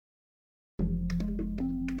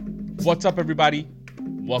What's up, everybody?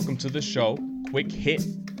 Welcome to the show. Quick hit,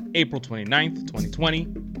 April 29th, 2020.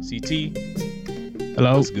 CT.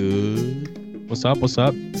 Hello. What's good? What's up?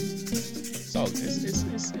 So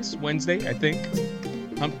it's Wednesday, I think.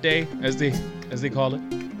 Hump day, as they call it.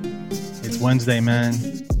 It's Wednesday, man.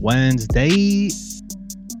 Wednesday.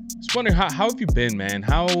 Just wondering how have you been, man?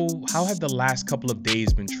 How have the last couple of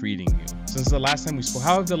days been treating you? Since the last time we spoke,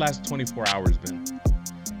 how have the last 24 hours been?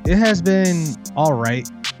 It has been all right,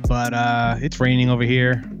 but it's raining over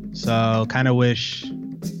here, so kind of wish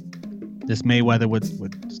this May weather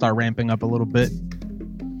would start ramping up a little bit.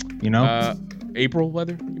 You know? April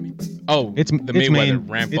weather, you mean? Oh, it's the May weather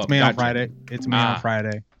May, ramp it's up. May Gotcha. on Friday. It's May on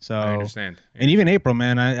Friday. So I understand. And even April,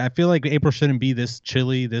 man. I feel like April shouldn't be this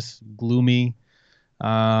chilly, this gloomy.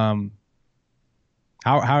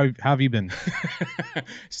 How have you been?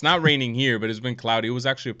 It's not raining here, but it's been cloudy. It was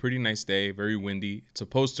actually a pretty nice day, very windy. It's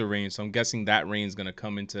supposed to rain, so I'm guessing that rain's gonna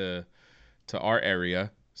come into our area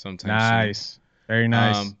sometime Nice. soon. Very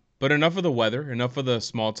nice. But enough of the weather, enough of the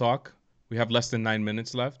small talk. We have less than 9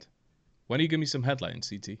 minutes left. Why don't you give me some headlines,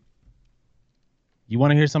 CT? You want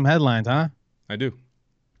to hear some headlines, huh? I do.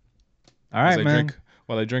 All right, man.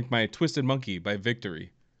 While I drink my Twisted Monkey by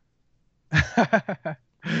Victory.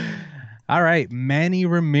 All right, Manny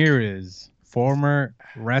Ramirez, former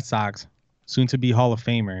Red Sox, soon to be Hall of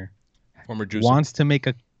Famer, former juicer, wants to make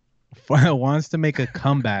a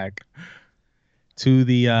comeback to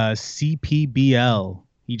the CPBL.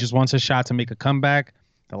 He just wants a shot to make a comeback.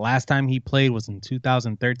 The last time he played was in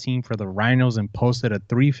 2013 for the Rhinos and posted a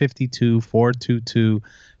 352, 422,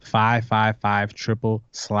 555 triple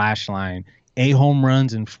slash line. 8 home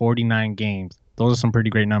runs in 49 games. Those are some pretty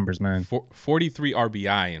great numbers, man. 43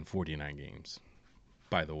 RBI in 49 games,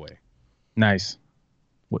 by the way. Nice.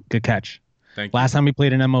 Good catch. Thank you. Last time he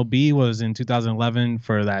played in MLB was in 2011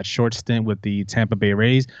 for that short stint with the Tampa Bay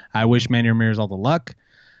Rays. I wish Manny Ramirez all the luck.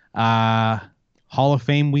 Hall of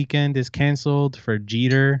Fame weekend is canceled for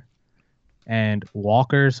Jeter and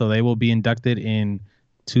Walker, so they will be inducted in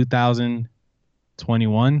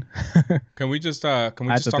 2021. Can we just talk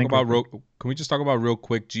about real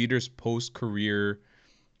quick Jeter's post-career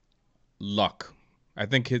luck? I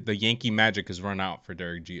think the Yankee magic has run out for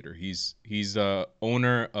Derek Jeter. He's the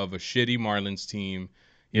owner of a shitty Marlins team.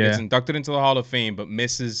 He gets inducted into the Hall of Fame, but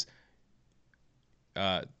misses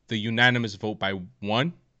the unanimous vote by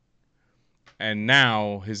 1. And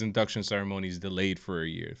now his induction ceremony is delayed for a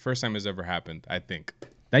year. First time it's ever happened, I think.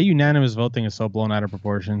 That unanimous voting is so blown out of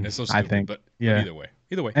proportion. It's so stupid, I think. But yeah. Either way.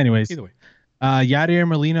 Anyways. Yadier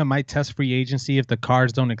Molina might test free agency if the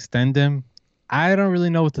Cards don't extend him. I don't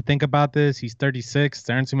really know what to think about this. He's 36.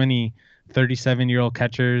 There aren't too many 37-year-old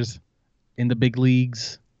catchers in the big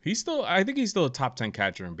leagues. I think he's still a top 10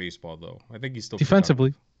 catcher in baseball, though. I think he's still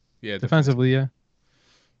defensively. Productive. Yeah, defensively, yeah.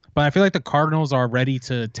 But I feel like the Cardinals are ready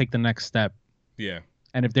to take the next step. Yeah.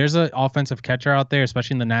 And if there's an offensive catcher out there,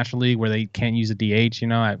 especially in the National League where they can't use a DH,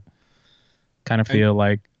 I kind of feel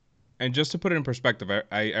like. And just to put it in perspective,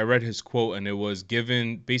 I read his quote, and it was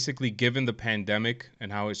given the pandemic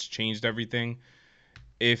and how it's changed everything,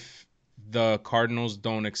 if the Cardinals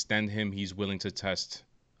don't extend him, he's willing to test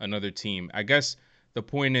another team. I guess the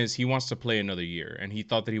point is he wants to play another year, and he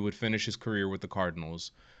thought that he would finish his career with the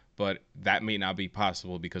Cardinals, but that may not be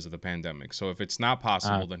possible because of the pandemic. So if it's not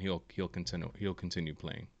possible, then he'll continue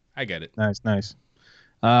playing. I get it. Nice.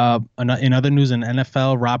 In other news in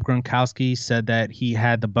NFL, Rob Gronkowski said that he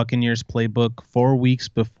had the Buccaneers playbook 4 weeks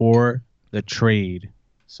before the trade.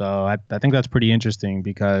 So I think that's pretty interesting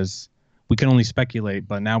because we can only speculate,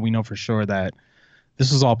 but now we know for sure that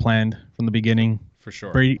this was all planned from the beginning. For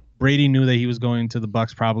sure. Brady knew that he was going to the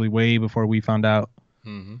Bucs probably way before we found out.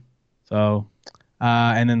 Mm-hmm. So,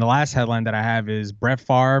 and then the last headline that I have is Brett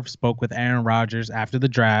Favre spoke with Aaron Rodgers after the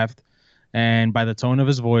draft. And by the tone of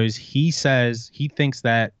his voice, he says he thinks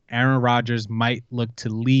that Aaron Rodgers might look to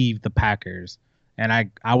leave the Packers. And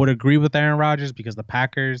I would agree with Aaron Rodgers because the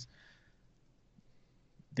Packers,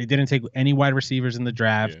 they didn't take any wide receivers in the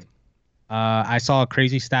draft. Yeah. I saw a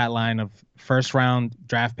crazy stat line of first-round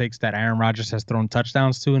draft picks that Aaron Rodgers has thrown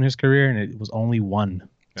touchdowns to in his career, and it was only one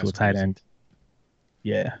to a tight end.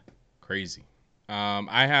 Yeah. Crazy.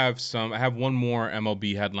 I have one more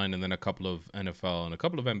MLB headline and then a couple of NFL and a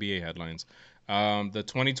couple of NBA headlines. The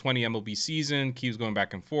 2020 MLB season keeps going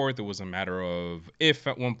back and forth. It was a matter of if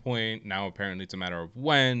at one point. Now apparently it's a matter of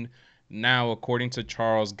when. Now, according to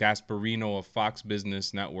Charles Gasparino of Fox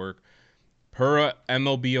Business Network, per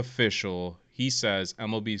MLB official, he says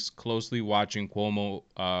MLB is closely watching Cuomo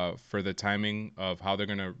for the timing of how they're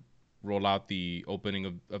going to roll out the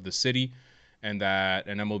opening of the city, and that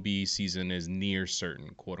an MLB season is near certain,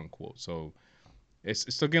 quote unquote. So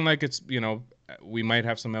It's looking like we might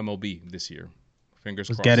have some MLB this year. Fingers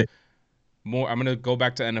Let's get crossed. it. More. I'm gonna go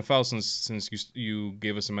back to NFL since you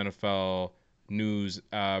gave us some NFL news.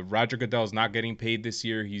 Roger Goodell's not getting paid this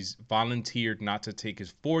year. He's volunteered not to take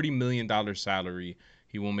his $40 million salary.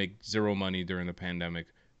 He will make zero money during the pandemic.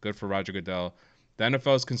 Good for Roger Goodell. The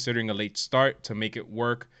NFL is considering a late start to make it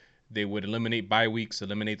work. They would eliminate bye weeks,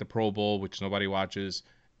 eliminate the Pro Bowl, which nobody watches,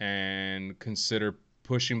 and consider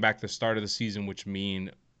pushing back the start of the season, which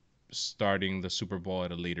mean starting the Super Bowl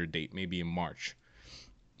at a later date, maybe in March.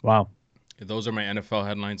 Wow. Those are my NFL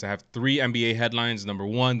headlines. I have 3 NBA headlines. Number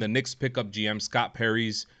 1, the Knicks pick up GM Scott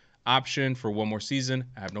Perry's option for one more season.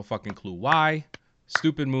 I have no fucking clue why.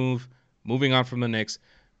 Stupid move. Moving on from the Knicks.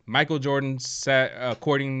 Michael Jordan said,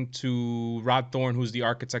 according to Rod Thorne, who's the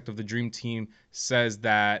architect of the Dream Team, says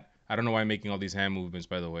that, I don't know why I'm making all these hand movements,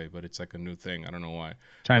 by the way, but it's like a new thing. I don't know why.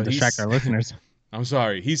 Trying But to distract our listeners. I'm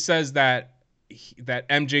sorry. He says that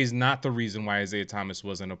MJ is not the reason why Isaiah Thomas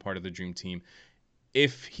wasn't a part of the Dream Team.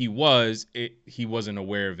 If he was, he wasn't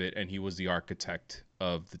aware of it, and he was the architect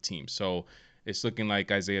of the team. So it's looking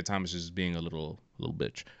like Isaiah Thomas is being a little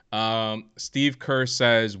bitch. Steve Kerr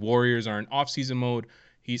says Warriors are in off-season mode.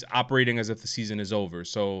 He's operating as if the season is over.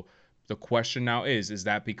 So the question now is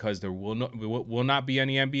that because there will not be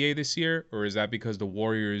any NBA this year, or is that because the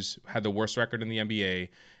Warriors had the worst record in the NBA,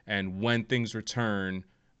 and when things return,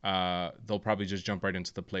 they'll probably just jump right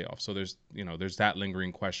into the playoffs. So there's that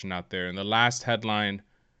lingering question out there. And the last headline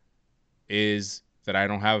is that I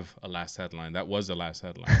don't have a last headline. That was the last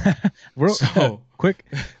headline. So quick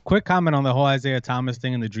comment on the whole Isaiah Thomas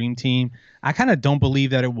thing and the Dream Team. I kind of don't believe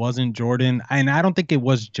that it wasn't Jordan, and I don't think it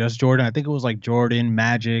was just Jordan. I think it was like Jordan,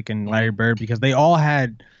 Magic, and Larry Bird, because they all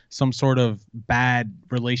had some sort of bad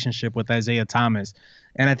relationship with Isaiah Thomas.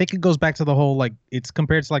 And I think it goes back to the whole, like, it's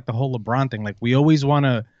compared to like the whole LeBron thing. Like, we always want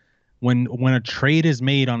to, when a trade is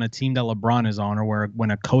made on a team that LeBron is on, or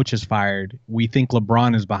when a coach is fired, we think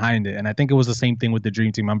LeBron is behind it. And I think it was the same thing with the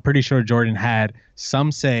Dream Team. I'm pretty sure Jordan had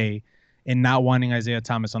some say in not wanting Isaiah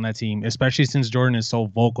Thomas on that team, especially since Jordan is so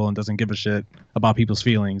vocal and doesn't give a shit about people's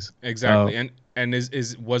feelings. Exactly. And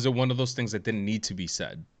was it one of those things that didn't need to be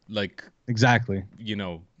said? Like, exactly.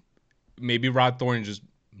 Maybe Rod Thorne just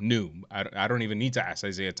knew. I don't even need to ask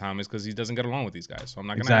Isaiah Thomas because he doesn't get along with these guys. So I'm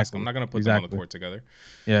not gonna ask him. I'm not gonna put them on the court together.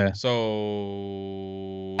 Yeah.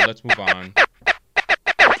 So let's move on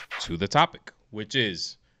to the topic, which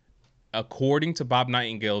is, according to Bob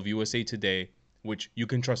Nightingale of USA Today, which you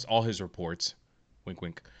can trust all his reports. Wink,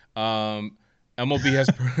 wink. MLB has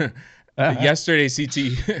yesterday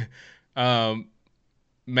CT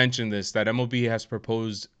mentioned this, that MLB has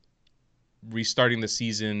proposed restarting the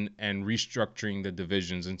season and restructuring the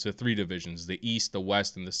divisions into 3 divisions: the East, the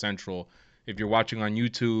West, and the Central. If you're watching on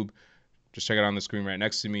YouTube, just check it on the screen right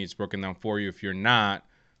next to me. It's broken down for you. If you're not,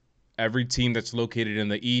 every team that's located in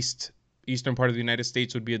the eastern part of the United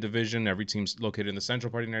States would be a division. Every team's located in the central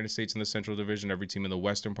part of the United States in the Central Division. Every team in the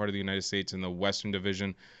western part of the United States in the Western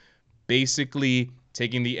Division. Basically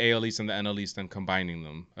taking the AL East and the NL East and combining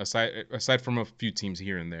them, aside from a few teams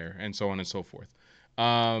here and there, and so on and so forth.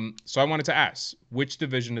 So I wanted to ask, which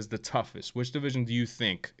division is the toughest? Which division do you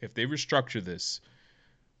think, if they restructure this,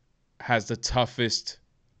 has the toughest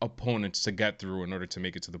opponents to get through in order to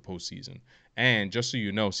make it to the postseason? And just so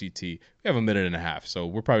you know, CT, we have a minute and a half, so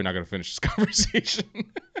we're probably not going to finish this conversation.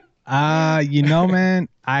 Man,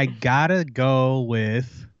 I gotta go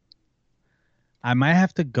with. I might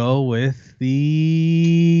have to go with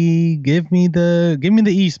the give me the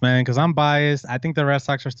East, man, because I'm biased. I think the Red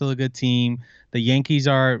Sox are still a good team. The Yankees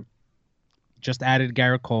are just added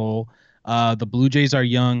Garrett Cole. The Blue Jays are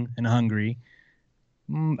young and hungry.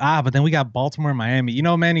 But then we got Baltimore and Miami.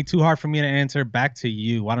 Manny, too hard for me to answer. Back to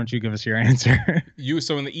you. Why don't you give us your answer?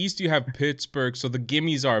 So in the East, you have Pittsburgh. So the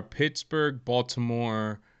gimmies are Pittsburgh,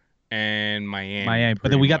 Baltimore, and Miami. But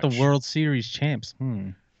then we got the World Series champs.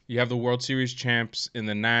 You have the World Series champs in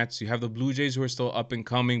the Nats. You have the Blue Jays, who are still up and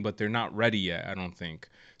coming, but they're not ready yet, I don't think.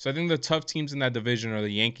 So I think the tough teams in that division are the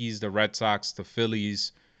Yankees, the Red Sox, the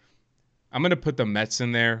Phillies. I'm going to put the Mets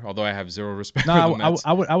in there, although I have zero respect for the Mets.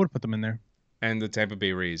 I would put them in there. And the Tampa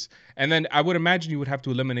Bay Rays. And then I would imagine you would have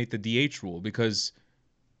to eliminate the DH rule, because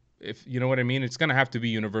if you know what I mean, it's going to have to be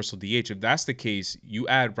universal DH. If that's the case, you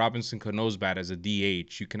add Robinson Cano's bat as a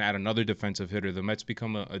DH. You can add another defensive hitter. The Mets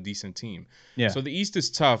become a decent team. Yeah. So the East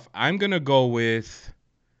is tough. I think I'm going to go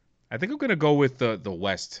with the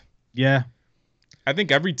West. Yeah. I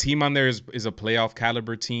think every team on there is a playoff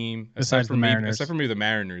caliber team. Besides the Mariners. Except for maybe the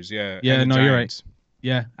Mariners, yeah. Yeah, no, you're right.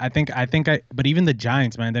 Yeah, I think but even the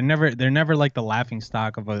Giants, man, they're never like the laughing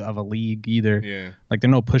stock of a league either. Yeah. Like,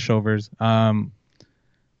 they're no pushovers.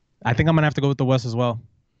 I think I'm gonna have to go with the West as well.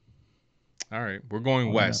 All right, we're going Going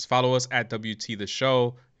up. West. Follow us at WT the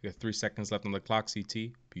Show. You got 3 seconds left on the clock.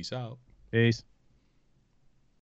 CT. Peace out. Peace.